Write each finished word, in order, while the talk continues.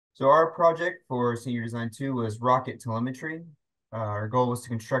So our project for Senior Design 2 was rocket telemetry. Our goal was to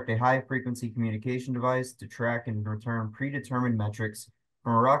construct a high-frequency communication device to track and return predetermined metrics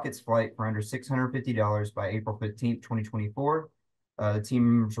from a rocket's flight for under $650 by April 15th, 2024. The team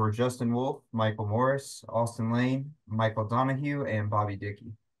members were Justin Wolf, Michael Morris, Austin Lane, Michael Donahue, and Bobby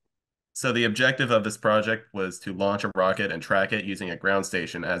Dickey. So the objective of this project was to launch a rocket and track it using a ground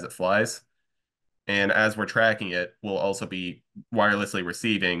station as it flies. And as we're tracking it, we'll also be wirelessly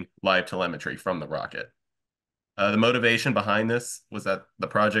receiving live telemetry from the rocket. The motivation behind this was that the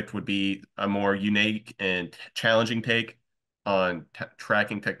project would be a more unique and challenging take on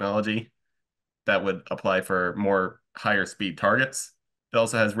tracking technology that would apply for more higher speed targets. It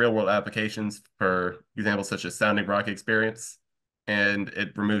also has real world applications for examples such as sounding rocket experience, and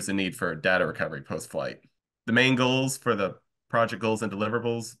it removes the need for data recovery post flight. The main goals for the project goals and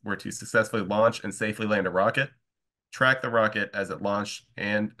deliverables were to successfully launch and safely land a rocket, track the rocket as it launched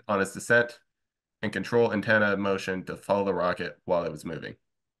and on its descent, and control antenna motion to follow the rocket while it was moving.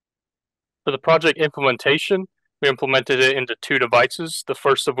 For the project implementation, we implemented it into two devices, the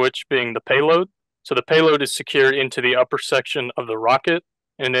first of which being the payload. So the payload is secured into the upper section of the rocket,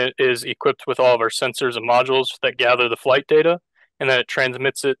 and it is equipped with all of our sensors and modules that gather the flight data, and then it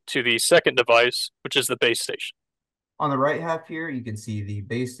transmits it to the second device, which is the base station. On the right half here, you can see the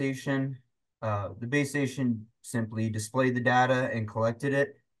base station. The base station simply displayed the data and collected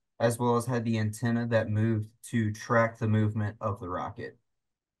it, as well as had the antenna that moved to track the movement of the rocket.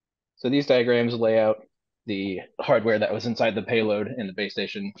 So these diagrams lay out the hardware that was inside the payload and the base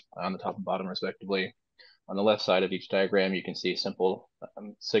station on the top and bottom respectively. On the left side of each diagram, you can see simple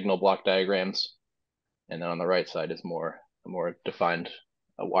signal block diagrams. And then on the right side is a more defined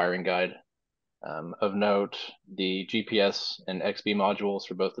wiring guide. Of note, the GPS and XB modules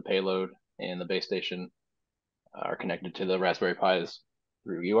for both the payload and the base station are connected to the Raspberry Pis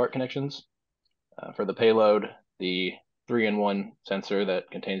through UART connections. For the payload, the 3-in-1 sensor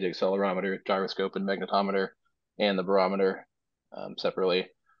that contains the accelerometer, gyroscope, and magnetometer, and the barometer separately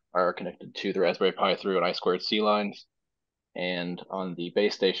are connected to the Raspberry Pi through an I2C lines. And on the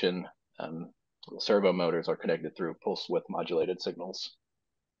base station, servo motors are connected through pulse width modulated signals.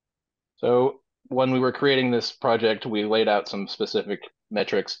 So when we were creating this project, we laid out some specific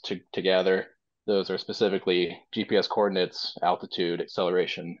metrics to gather. Those are specifically GPS coordinates, altitude,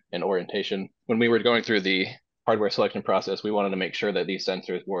 acceleration, and orientation. When we were going through the hardware selection process, we wanted to make sure that these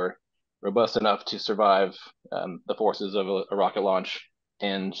sensors were robust enough to survive the forces of a rocket launch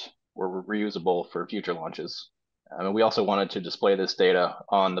and were reusable for future launches. And we also wanted to display this data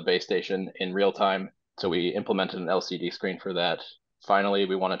on the base station in real time, so we implemented an LCD screen for that. Finally,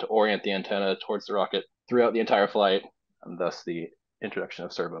 we wanted to orient the antenna towards the rocket throughout the entire flight, and thus the introduction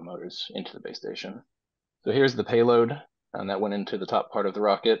of servo motors into the base station. So here's the payload, and that went into the top part of the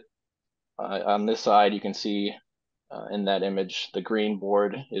rocket. On this side, you can see in that image, the green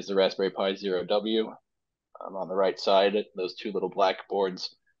board is the Raspberry Pi Zero W. On the right side, those two little black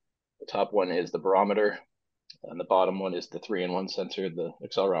boards, the top one is the barometer, and the bottom one is the 3-in-1 sensor, the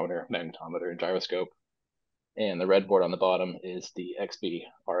accelerometer, magnetometer, and gyroscope. And the red board on the bottom is the XB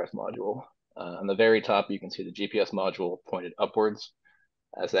RF module. On the very top, you can see the GPS module pointed upwards,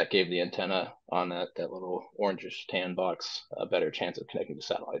 as that gave the antenna on that little orangish tan box a better chance of connecting to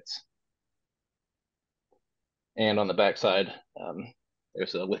satellites. And on the back side,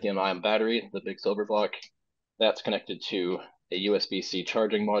 there's a lithium-ion battery, the big silver block. That's connected to a USB-C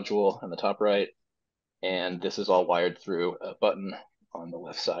charging module on the top right. And this is all wired through a button on the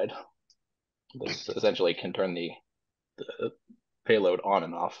left side. This essentially can turn the payload on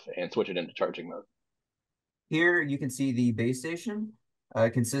and off and switch it into charging mode. Here you can see the base station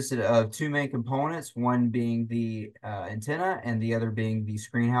consisted of two main components, one being the antenna and the other being the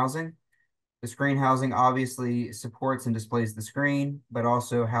screen housing. The screen housing obviously supports and displays the screen, but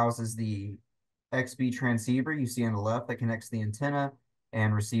also houses the XB transceiver you see on the left that connects the antenna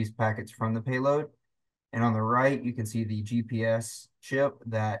and receives packets from the payload. And on the right, you can see the GPS chip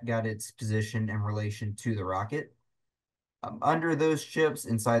that got its position in relation to the rocket. Under those chips,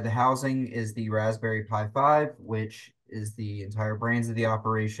 inside the housing, is the Raspberry Pi 5, which is the entire brains of the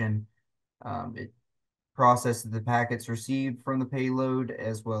operation. It processes the packets received from the payload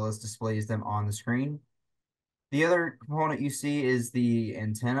as well as displays them on the screen. The other component you see is the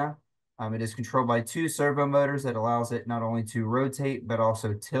antenna. It is controlled by two servo motors that allows it not only to rotate, but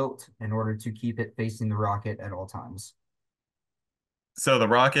also tilt in order to keep it facing the rocket at all times. So the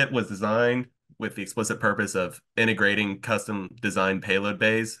rocket was designed with the explicit purpose of integrating custom designed payload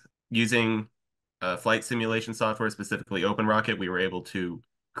bays. Using flight simulation software, specifically OpenRocket, we were able to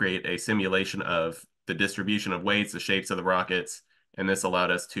create a simulation of the distribution of weights, the shapes of the rockets, and this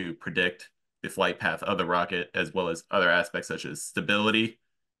allowed us to predict the flight path of the rocket, as well as other aspects such as stability,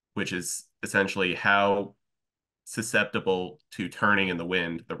 which is essentially how susceptible to turning in the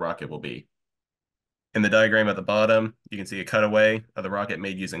wind the rocket will be. In the diagram at the bottom, you can see a cutaway of the rocket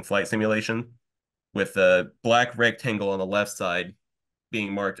made using flight simulation, with the black rectangle on the left side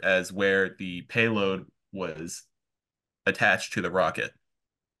being marked as where the payload was attached to the rocket.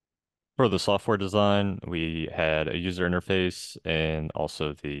 For the software design, we had a user interface and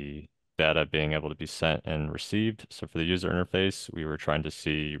also the data being able to be sent and received. So for the user interface, we were trying to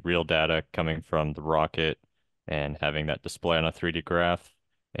see real data coming from the rocket and having that display on a 3D graph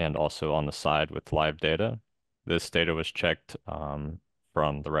and also on the side with live data. This data was checked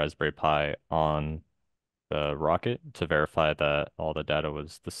from the Raspberry Pi on the rocket to verify that all the data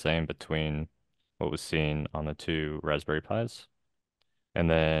was the same between what was seen on the two Raspberry Pis. And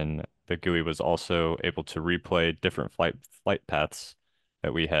then the GUI was also able to replay different flight paths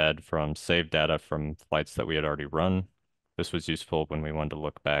that we had from saved data from flights that we had already run. This was useful when we wanted to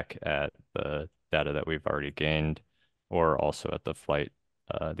look back at the data that we've already gained, or also at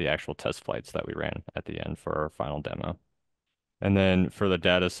the actual test flights that we ran at the end for our final demo. And then for the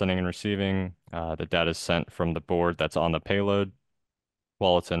data sending and receiving, the data is sent from the board that's on the payload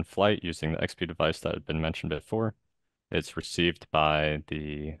while it's in flight using the XP device that had been mentioned before. It's received by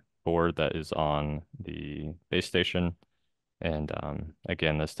the board that is on the base station. And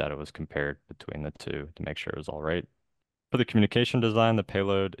again, this data was compared between the two to make sure it was all right. For the communication design, the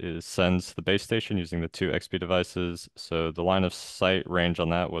payload sends to the base station using the two XP devices. So the line of sight range on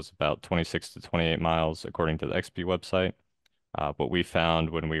that was about 26 to 28 miles according to the XP website. What we found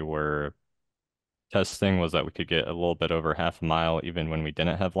when we were testing was that we could get a little bit over half a mile even when we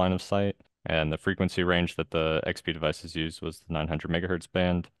didn't have line of sight. And the frequency range that the XP devices used was the 900 megahertz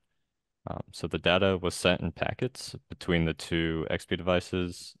band. So the data was sent in packets between the two XP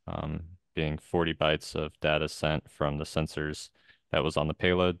devices, being 40 bytes of data sent from the sensors that was on the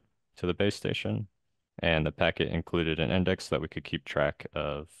payload to the base station. And the packet included an index so that we could keep track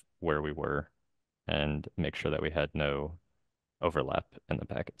of where we were and make sure that we had no overlap in the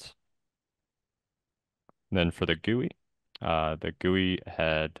packets. Then for the GUI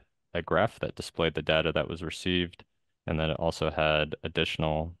had a graph that displayed the data that was received, and then it also had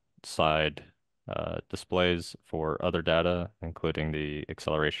additional side displays for other data, including the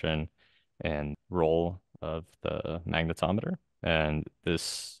acceleration and roll of the magnetometer. And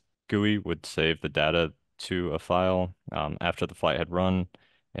this GUI would save the data to a file after the flight had run,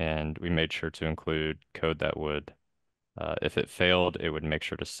 and we made sure to include code that would if it failed, it would make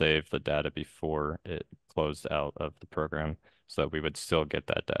sure to save the data before it closed out of the program so that we would still get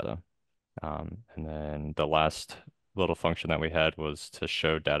that data. And then the last little function that we had was to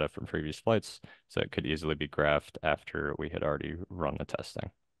show data from previous flights so it could easily be graphed after we had already run the testing.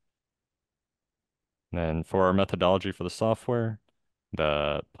 And then for our methodology for the software,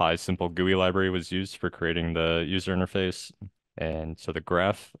 the PySimple GUI library was used for creating the user interface. And so the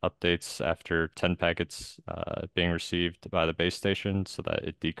graph updates after 10 packets being received by the base station so that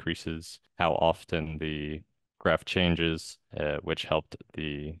it decreases how often the graph changes, which helped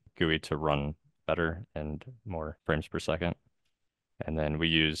the GUI to run better and more frames per second. And then we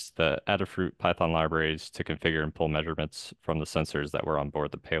used the Adafruit Python libraries to configure and pull measurements from the sensors that were on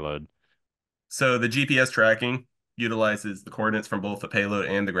board the payload. So the GPS tracking utilizes the coordinates from both the payload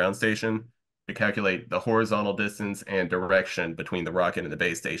and the ground station to calculate the horizontal distance and direction between the rocket and the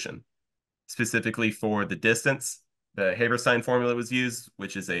base station. Specifically for the distance, the Haberstein formula was used,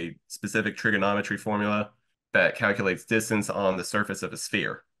 which is a specific trigonometry formula that calculates distance on the surface of a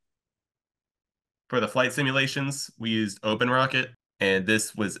sphere. For the flight simulations, we used OpenRocket, and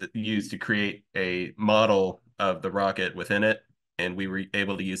this was used to create a model of the rocket within it, and we were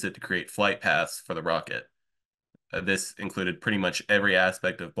able to use it to create flight paths for the rocket. This included pretty much every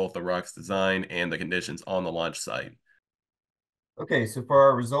aspect of both the rocket's design and the conditions on the launch site. Okay, so for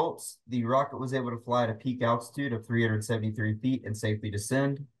our results, the rocket was able to fly at a peak altitude of 373 feet and safely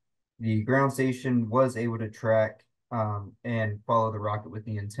descend. The ground station was able to track and follow the rocket with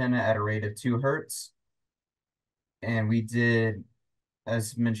the antenna at a rate of 2 hertz. And we did,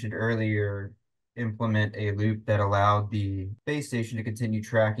 as mentioned earlier, implement a loop that allowed the base station to continue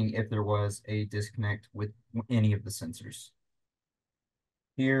tracking if there was a disconnect with any of the sensors.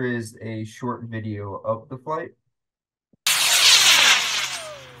 Here is a short video of the flight.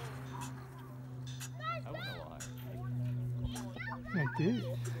 I did.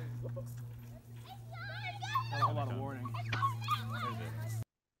 A lot of warning.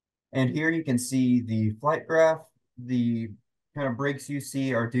 And here you can see the flight graph. The kind of breaks you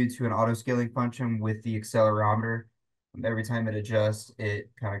see are due to an auto-scaling function with the accelerometer. Every time it adjusts, it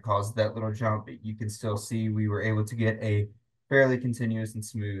kind of causes that little jump. You can still see we were able to get a fairly continuous and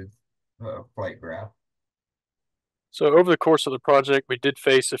smooth flight graph. So over the course of the project, we did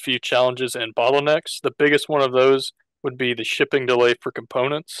face a few challenges and bottlenecks. The biggest one of those would be the shipping delay for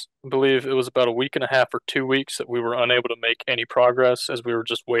components. I believe it was about a week and a half or 2 weeks that we were unable to make any progress as we were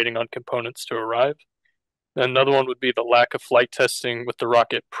just waiting on components to arrive. Another one would be the lack of flight testing with the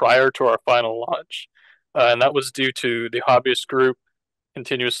rocket prior to our final launch. And that was due to the hobbyist group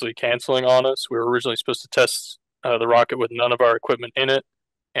continuously canceling on us. We were originally supposed to test the rocket with none of our equipment in it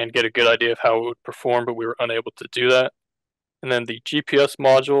and get a good idea of how it would perform, but we were unable to do that. And then the GPS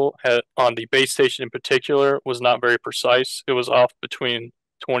module on the base station in particular was not very precise. It was off between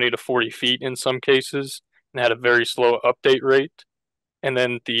 20 to 40 feet in some cases and had a very slow update rate. And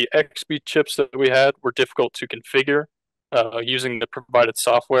then the XB chips that we had were difficult to configure using the provided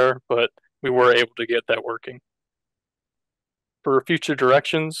software, but we were able to get that working. For future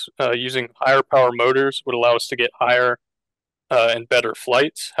directions, using higher power motors would allow us to get higher and better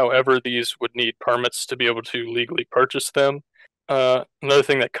flights. However, these would need permits to be able to legally purchase them. Another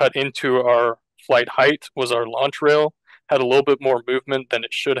thing that cut into our flight height was our launch rail had a little bit more movement than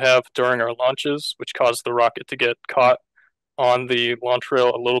it should have during our launches, which caused the rocket to get caught on the launch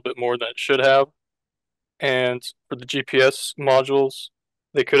rail a little bit more than it should have. And for the GPS modules,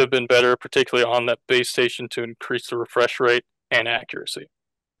 they could have been better, particularly on that base station to increase the refresh rate and accuracy.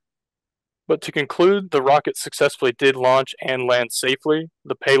 But to conclude, the rocket successfully did launch and land safely.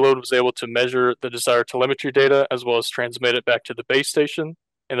 The payload was able to measure the desired telemetry data as well as transmit it back to the base station,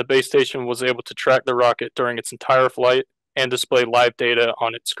 and the base station was able to track the rocket during its entire flight and display live data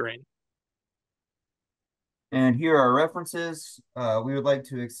on its screen. And here are references. We would like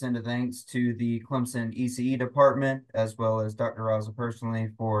to extend a thanks to the Clemson ECE department, as well as Dr. Raza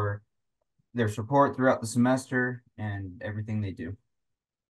personally for their support throughout the semester and everything they do.